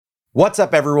What's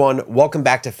up, everyone? Welcome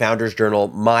back to Founders Journal,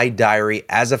 my diary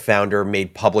as a founder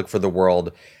made public for the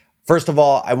world. First of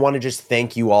all, I want to just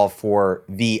thank you all for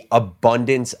the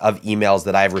abundance of emails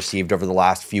that I've received over the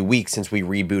last few weeks since we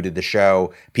rebooted the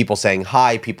show. People saying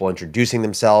hi, people introducing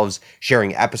themselves,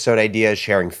 sharing episode ideas,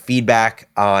 sharing feedback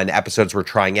on episodes we're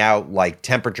trying out, like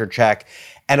Temperature Check.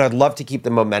 And I'd love to keep the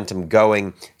momentum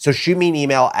going. So shoot me an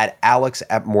email at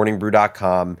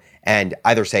alex@morningbrew.com and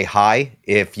either say hi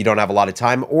if you don't have a lot of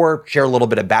time or share a little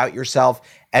bit about yourself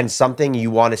and something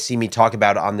you want to see me talk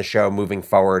about on the show moving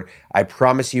forward. I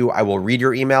promise you I will read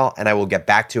your email and I will get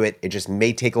back to it. It just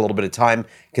may take a little bit of time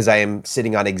because I am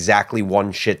sitting on exactly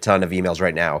one shit ton of emails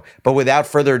right now. But without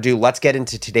further ado, let's get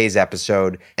into today's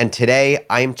episode. And today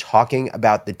I am talking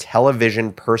about the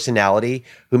television personality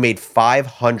who made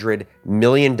 $500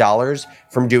 million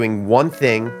from doing one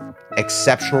thing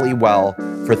exceptionally well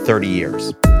for 30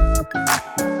 years.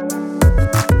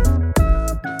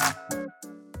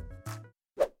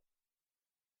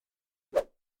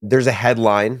 There's a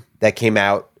headline that came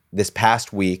out this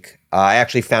past week. I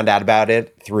actually found out about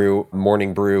it through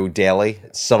Morning Brew Daily,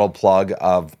 subtle plug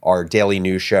of our daily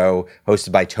news show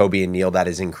hosted by Toby and Neil. That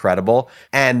is incredible.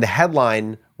 And the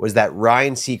headline was that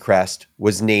Ryan Seacrest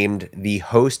was named the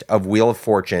host of Wheel of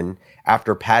Fortune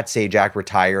after Pat Sajak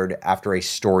retired after a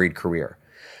storied career.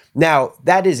 Now,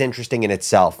 that is interesting in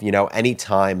itself. You know,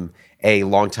 anytime a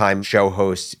longtime show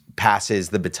host passes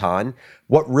the baton,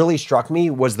 what really struck me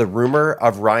was the rumor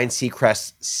of Ryan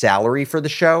Seacrest's salary for the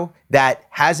show that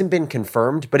hasn't been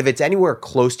confirmed, but if it's anywhere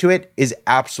close to it, is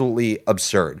absolutely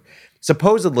absurd.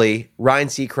 Supposedly, Ryan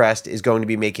Seacrest is going to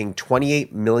be making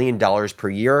 $28 million per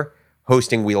year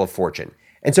hosting Wheel of Fortune.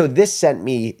 And so this sent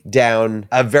me down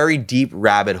a very deep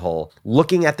rabbit hole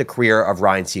looking at the career of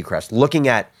Ryan Seacrest, looking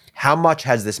at how much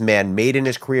has this man made in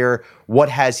his career? What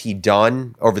has he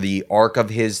done over the arc of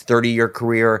his 30-year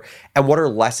career? And what are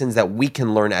lessons that we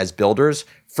can learn as builders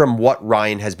from what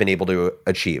Ryan has been able to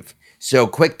achieve? So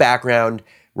quick background,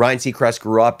 Ryan Seacrest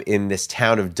grew up in this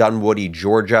town of Dunwoody,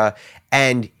 Georgia,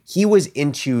 and he was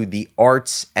into the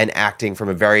arts and acting from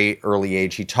a very early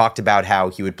age. He talked about how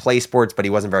he would play sports, but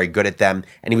he wasn't very good at them.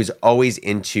 And he was always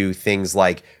into things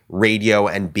like radio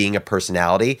and being a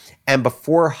personality. And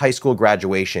before high school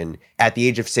graduation, at the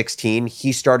age of 16,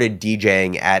 he started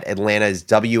DJing at Atlanta's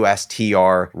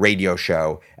WSTR radio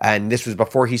show. And this was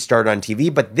before he started on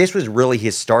TV, but this was really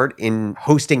his start in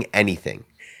hosting anything.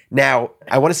 Now,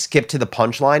 I want to skip to the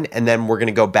punchline, and then we're going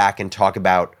to go back and talk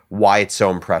about why it's so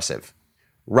impressive.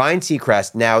 Ryan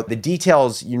Seacrest, now the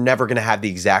details, you're never going to have the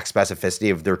exact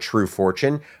specificity of their true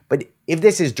fortune, but if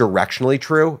this is directionally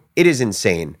true, it is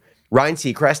insane. Ryan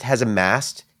Seacrest has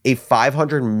amassed a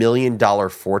 $500 million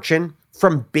fortune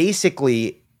from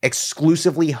basically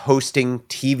exclusively hosting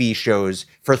TV shows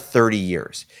for 30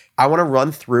 years. I want to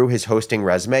run through his hosting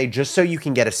resume just so you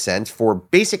can get a sense for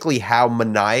basically how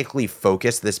maniacally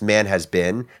focused this man has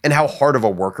been and how hard of a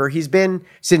worker he's been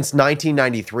since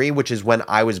 1993, which is when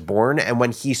I was born and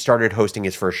when he started hosting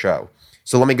his first show.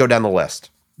 So let me go down the list.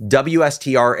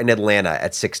 WSTR in Atlanta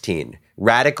at 16.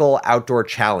 Radical Outdoor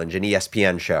Challenge, an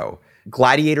ESPN show.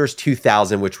 Gladiators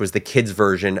 2000, which was the kids'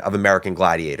 version of American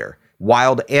Gladiator.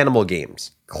 Wild Animal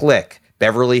Games. Click.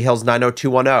 Beverly Hills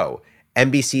 90210.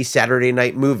 NBC Saturday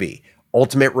Night Movie,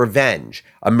 Ultimate Revenge,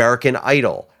 American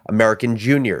Idol, American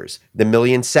Juniors, The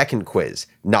Million Second Quiz,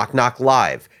 Knock Knock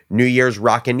Live, New Year's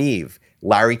Rockin' Eve,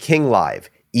 Larry King Live,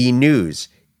 E! News,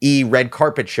 E! Red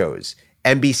Carpet Shows,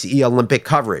 NBC Olympic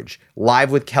Coverage, Live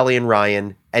with Kelly and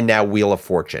Ryan, and now Wheel of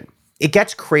Fortune. It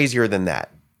gets crazier than that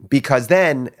because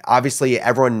then, obviously,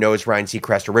 everyone knows Ryan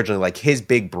Seacrest originally, like his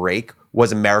big break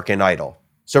was American Idol.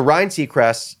 So Ryan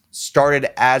Seacrest started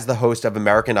as the host of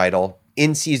American Idol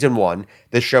in season 1.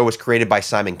 The show was created by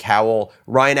Simon Cowell.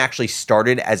 Ryan actually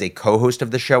started as a co-host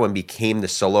of the show and became the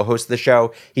solo host of the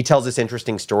show. He tells this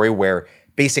interesting story where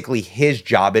basically his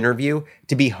job interview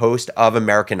to be host of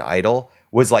American Idol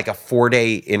was like a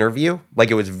 4-day interview.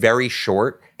 Like it was very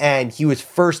short. And he was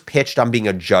first pitched on being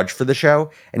a judge for the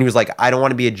show. And he was like, I don't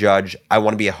want to be a judge. I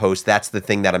want to be a host. That's the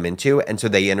thing that I'm into. And so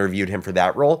they interviewed him for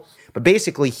that role. But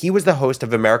basically, he was the host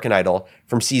of American Idol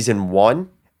from season 1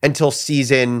 until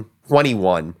season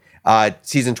 21.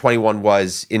 Season 21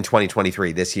 was in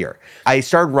 2023, this year. I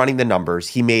started running the numbers.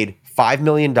 He made $5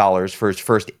 million for his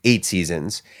first 8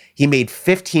 seasons. He made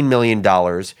 $15 million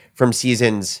from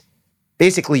seasons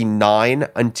basically 9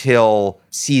 until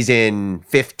season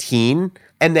 15.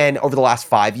 And then over the last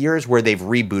 5 years where they've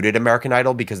rebooted American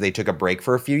Idol because they took a break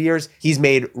for a few years, he's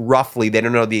made roughly, they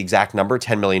don't know the exact number,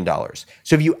 $10 million.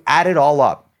 So if you add it all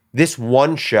up, this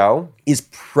one show is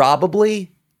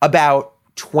probably about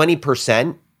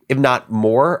 20%, if not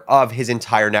more, of his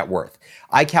entire net worth.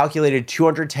 I calculated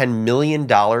 $210 million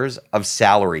of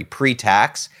salary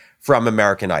pre-tax from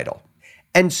American Idol.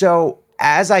 And so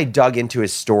as I dug into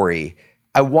his story,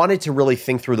 I wanted to really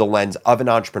think through the lens of an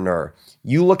entrepreneur.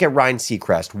 You look at Ryan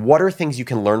Seacrest, what are things you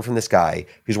can learn from this guy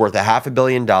who's worth $500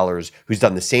 million, who's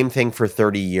done the same thing for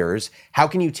 30 years? How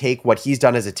can you take what he's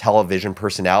done as a television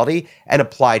personality and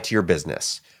apply it to your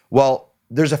business? Well,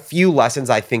 there's a few lessons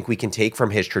I think we can take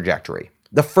from his trajectory.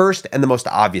 The first and the most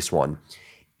obvious one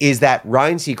is that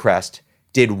Ryan Seacrest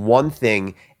did one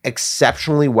thing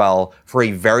exceptionally well for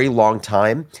a very long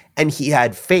time, and he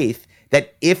had faith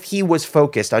that if he was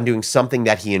focused on doing something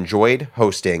that he enjoyed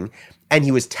hosting and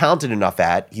he was talented enough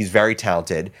at, he's very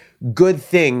talented, good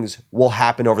things will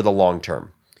happen over the long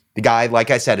term. The guy, like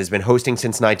I said, has been hosting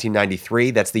since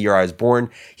 1993. That's the year I was born.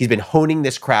 He's been honing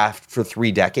this craft for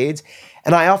 3 decades.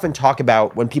 And I often talk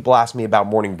about, when people ask me about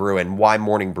Morning Brew and why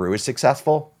Morning Brew is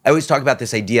successful, I always talk about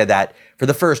this idea that for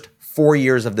the first 4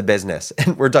 years of the business,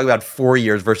 and we're talking about 4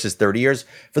 years versus 30 years,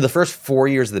 for the first 4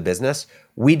 years of the business,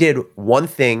 we did one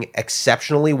thing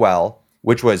exceptionally well,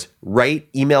 which was write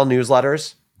email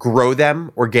newsletters, grow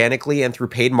them organically and through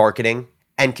paid marketing,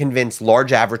 and convince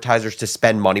large advertisers to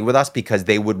spend money with us because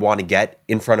they would want to get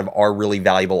in front of our really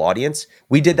valuable audience.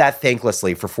 We did that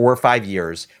thanklessly for 4 or 5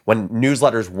 years when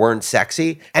newsletters weren't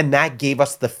sexy, and that gave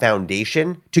us the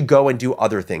foundation to go and do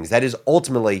other things. That is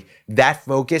ultimately, that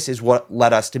focus is what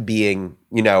led us to being,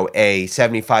 a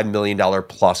 $75 million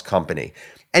plus company.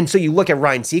 And so you look at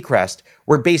Ryan Seacrest,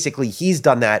 where basically he's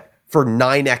done that for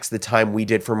 9x the time we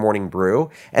did for Morning Brew.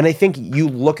 And I think you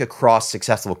look across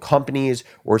successful companies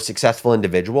or successful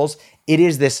individuals, it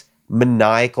is this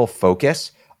maniacal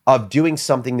focus of doing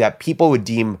something that people would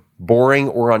deem boring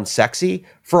or unsexy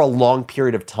for a long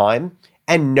period of time,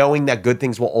 and knowing that good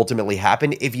things will ultimately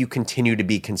happen if you continue to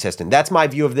be consistent. That's my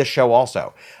view of this show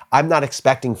also. I'm not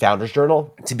expecting Founders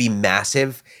Journal to be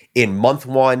massive in month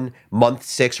 1, month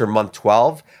 6, or month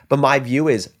 12, but my view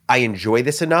is I enjoy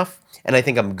this enough, and I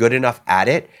think I'm good enough at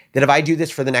it that if I do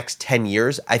this for the next 10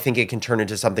 years, I think it can turn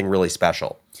into something really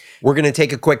special. We're going to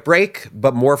take a quick break,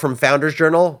 but more from Founders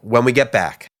Journal when we get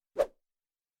back.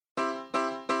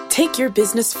 Take your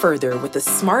business further with the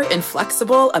smart and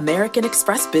flexible American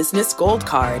Express Business Gold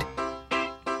Card.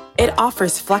 It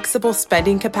offers flexible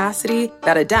spending capacity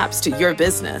that adapts to your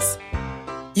business.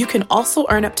 You can also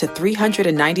earn up to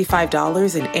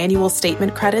 $395 in annual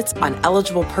statement credits on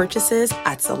eligible purchases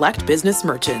at select business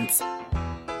merchants.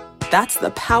 That's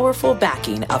the powerful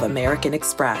backing of American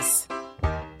Express.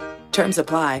 Terms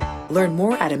apply. Learn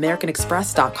more at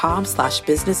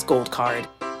americanexpress.com/business gold card.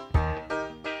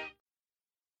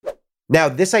 Now,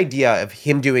 this idea of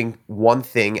him doing one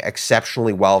thing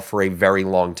exceptionally well for a very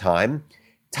long time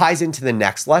ties into the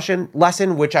next lesson,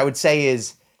 which I would say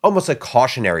is almost a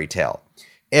cautionary tale.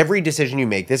 Every decision you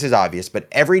make, this is obvious, but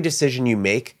every decision you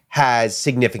make has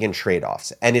significant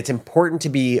trade-offs, and it's important to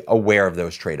be aware of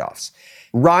those trade-offs.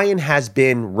 Ryan has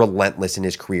been relentless in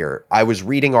his career. I was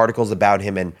reading articles about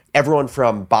him, and everyone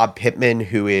from Bob Pittman,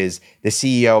 who is the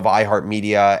CEO of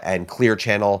iHeartMedia and Clear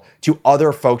Channel, to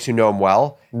other folks who know him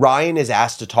well, Ryan is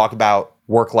asked to talk about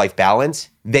work-life balance.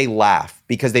 They laugh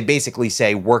because they basically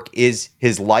say work is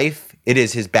his life, it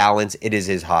is his balance, it is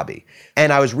his hobby.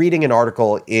 And I was reading an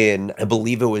article in, I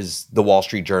believe it was the Wall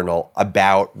Street Journal,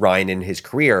 about Ryan and his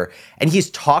career, and he's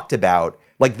talked about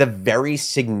like the very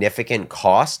significant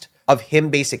cost of him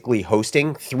basically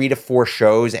hosting 3 to 4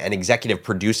 shows and executive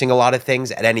producing a lot of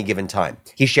things at any given time.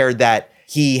 He shared that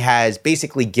he has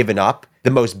basically given up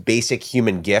the most basic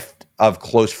human gift of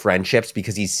close friendships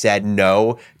because he's said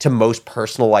no to most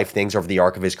personal life things over the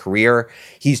arc of his career.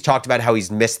 He's talked about how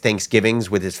he's missed Thanksgivings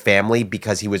with his family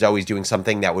because he was always doing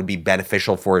something that would be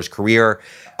beneficial for his career.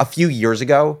 A few years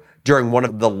ago, during one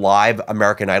of the live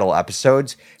American Idol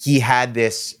episodes, he had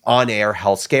this on-air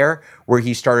health scare where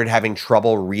he started having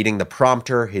trouble reading the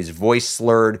prompter, his voice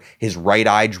slurred, his right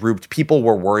eye drooped. People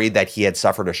were worried that he had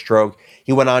suffered a stroke.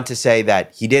 He went on to say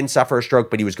that he didn't suffer a stroke,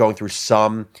 but he was going through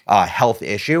some health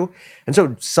issue. And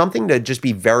so something to just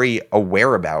be very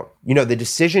aware about. The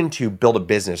decision to build a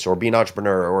business or be an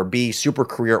entrepreneur or be super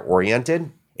career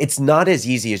oriented, it's not as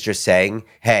easy as just saying,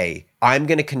 hey, I'm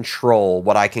going to control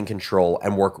what I can control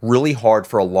and work really hard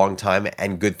for a long time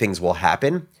and good things will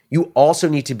happen. You also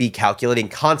need to be calculating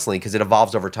constantly because it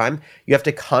evolves over time. You have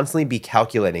to constantly be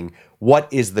calculating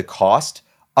what is the cost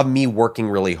of me working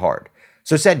really hard.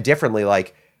 So said differently,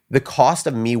 like the cost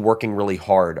of me working really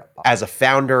hard as a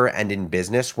founder and in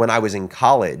business when I was in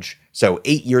college, so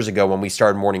 8 years ago when we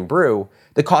started Morning Brew,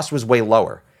 the cost was way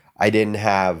lower. I didn't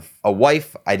have a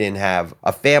wife. I didn't have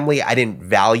a family. I didn't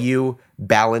value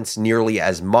balance nearly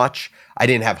as much. I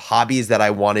didn't have hobbies that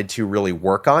I wanted to really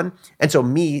work on. And so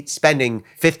me spending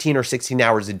 15 or 16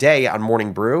 hours a day on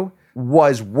Morning Brew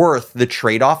was worth the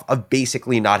trade-off of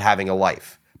basically not having a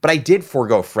life. But I did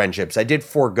forego friendships. I did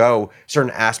forego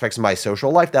certain aspects of my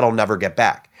social life that I'll never get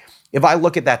back. If I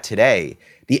look at that today,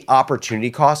 the opportunity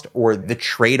cost or the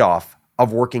trade-off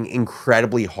of working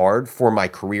incredibly hard for my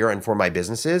career and for my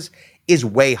businesses is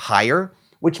way higher,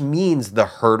 which means the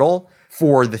hurdle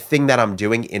for the thing that I'm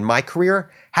doing in my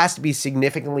career has to be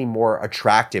significantly more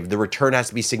attractive. The return has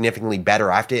to be significantly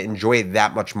better. I have to enjoy it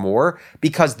that much more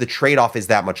because the trade-off is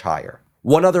that much higher.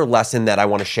 One other lesson that I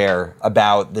want to share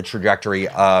about the trajectory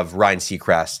of Ryan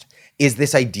Seacrest is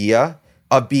this idea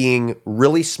of being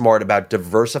really smart about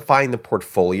diversifying the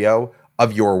portfolio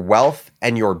of your wealth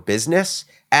and your business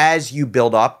as you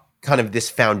build up kind of this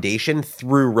foundation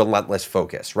through relentless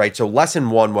focus, right? So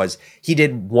lesson one was he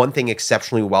did one thing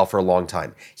exceptionally well for a long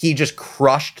time. He just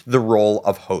crushed the role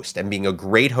of host and being a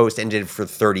great host and did it for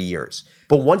 30 years.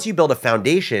 But once you build a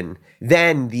foundation,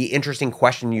 then the interesting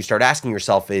question you start asking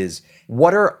yourself is,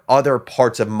 what are other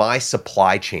parts of my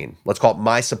supply chain, let's call it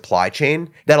my supply chain,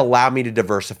 that allow me to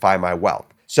diversify my wealth?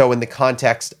 So in the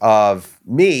context of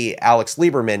me, Alex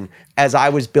Lieberman, as I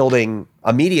was building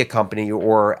a media company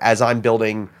or as I'm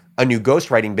building a new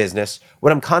ghostwriting business,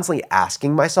 what I'm constantly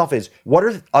asking myself is, what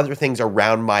are other things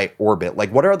around my orbit?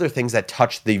 Like, what are other things that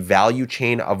touch the value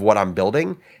chain of what I'm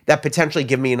building that potentially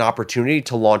give me an opportunity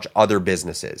to launch other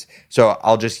businesses? So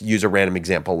I'll just use a random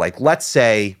example. Like, let's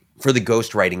say for the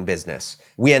ghostwriting business,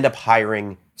 we end up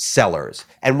hiring sellers.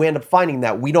 And we end up finding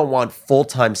that we don't want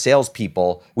full-time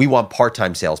salespeople, we want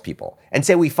part-time salespeople. And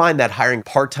say we find that hiring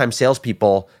part-time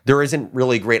salespeople, there isn't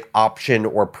really a great option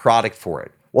or product for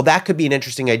it. Well, that could be an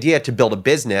interesting idea to build a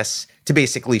business to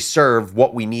basically serve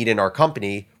what we need in our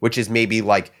company, which is maybe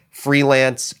like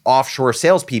freelance offshore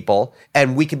salespeople,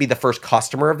 and we could be the first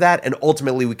customer of that, and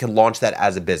ultimately we can launch that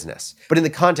as a business. But in the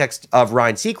context of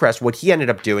Ryan Seacrest, what he ended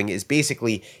up doing is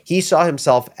basically he saw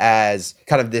himself as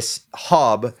kind of this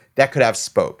hub that could have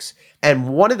spokes. And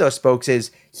one of those spokes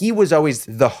is he was always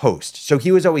the host. So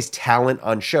he was always talent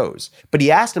on shows. But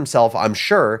he asked himself, I'm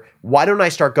sure, why don't I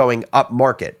start going up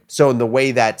market? So in the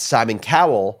way that Simon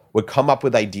Cowell would come up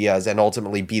with ideas and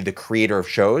ultimately be the creator of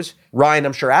shows, Ryan,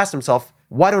 I'm sure, asked himself,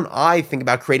 why don't I think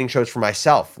about creating shows for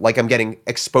myself? Like, I'm getting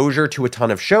exposure to a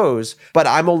ton of shows, but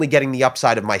I'm only getting the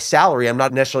upside of my salary. I'm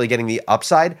not necessarily getting the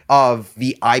upside of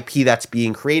the IP that's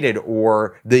being created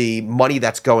or the money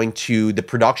that's going to the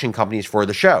production companies for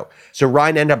the show. So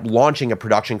Ryan ended up launching a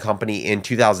production company in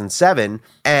 2007.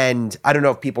 And I don't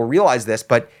know if people realize this,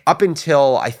 but up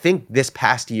until I think this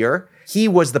past year, he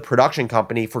was the production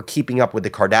company for Keeping Up with the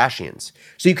Kardashians.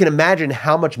 So you can imagine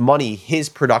how much money his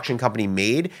production company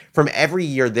made from every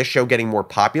year this show getting more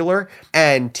popular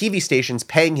and TV stations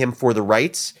paying him for the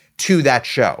rights to that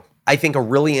show. I think a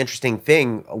really interesting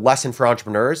thing, a lesson for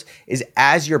entrepreneurs, is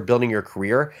as you're building your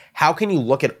career, how can you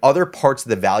look at other parts of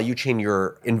the value chain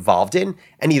you're involved in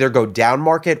and either go down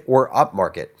market or up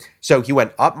market? So he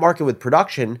went up market with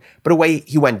production, but a way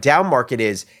he went down market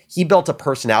is he built a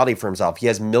personality for himself. He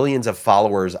has millions of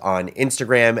followers on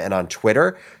Instagram and on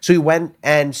Twitter. So he went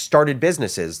and started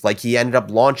businesses. Like he ended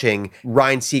up launching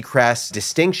Ryan Seacrest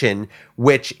Distinction,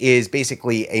 which is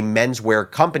basically a menswear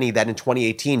company that in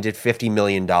 2018 did $50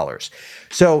 million.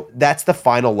 So that's the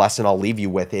final lesson I'll leave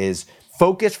you with is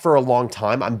focus for a long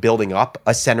time on building up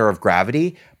a center of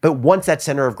gravity. But once that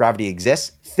center of gravity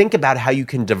exists, think about how you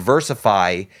can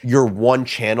diversify your one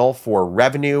channel for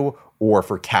revenue or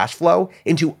for cash flow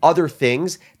into other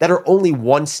things that are only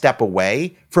one step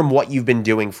away from what you've been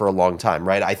doing for a long time,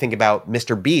 right? I think about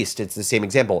Mr. Beast. It's the same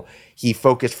example. He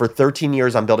focused for 13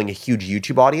 years on building a huge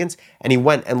YouTube audience, and he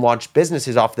went and launched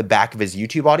businesses off the back of his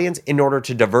YouTube audience in order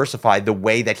to diversify the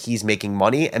way that he's making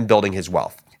money and building his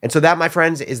wealth. And so that, my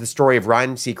friends, is the story of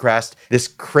Ryan Seacrest, this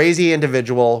crazy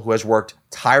individual who has worked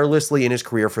tirelessly in his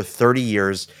career for 30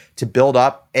 years to build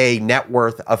up a net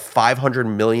worth of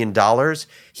 $500 million.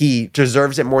 He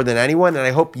deserves it more than anyone. And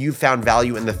I hope you found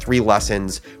value in the three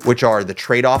lessons, which are the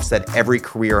trade-offs that every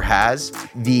career has,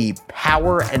 the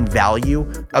power and value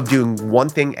of doing one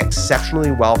thing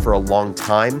exceptionally well for a long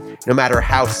time, no matter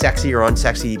how sexy or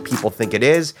unsexy people think it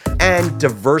is, and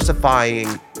diversifying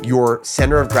your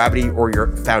center of gravity or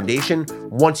your foundation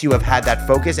once you have had that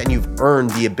focus and you've earned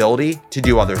the ability to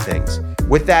do other things.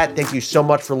 With that, thank you so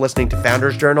much for listening to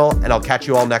Founders Journal, and I'll catch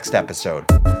you all next episode.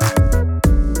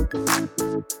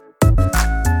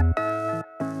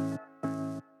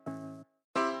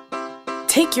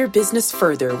 Take your business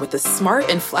further with the smart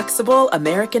and flexible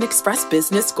American Express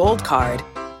Business Gold Card.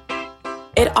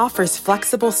 It offers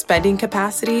flexible spending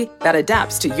capacity that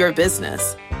adapts to your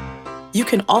business. You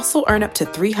can also earn up to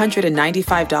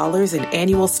 $395 in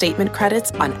annual statement credits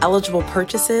on eligible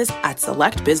purchases at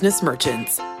select business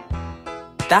merchants.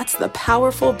 That's the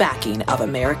powerful backing of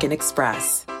American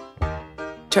Express.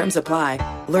 Terms apply.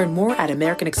 Learn more at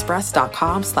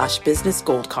americanexpress.com/business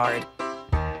gold card.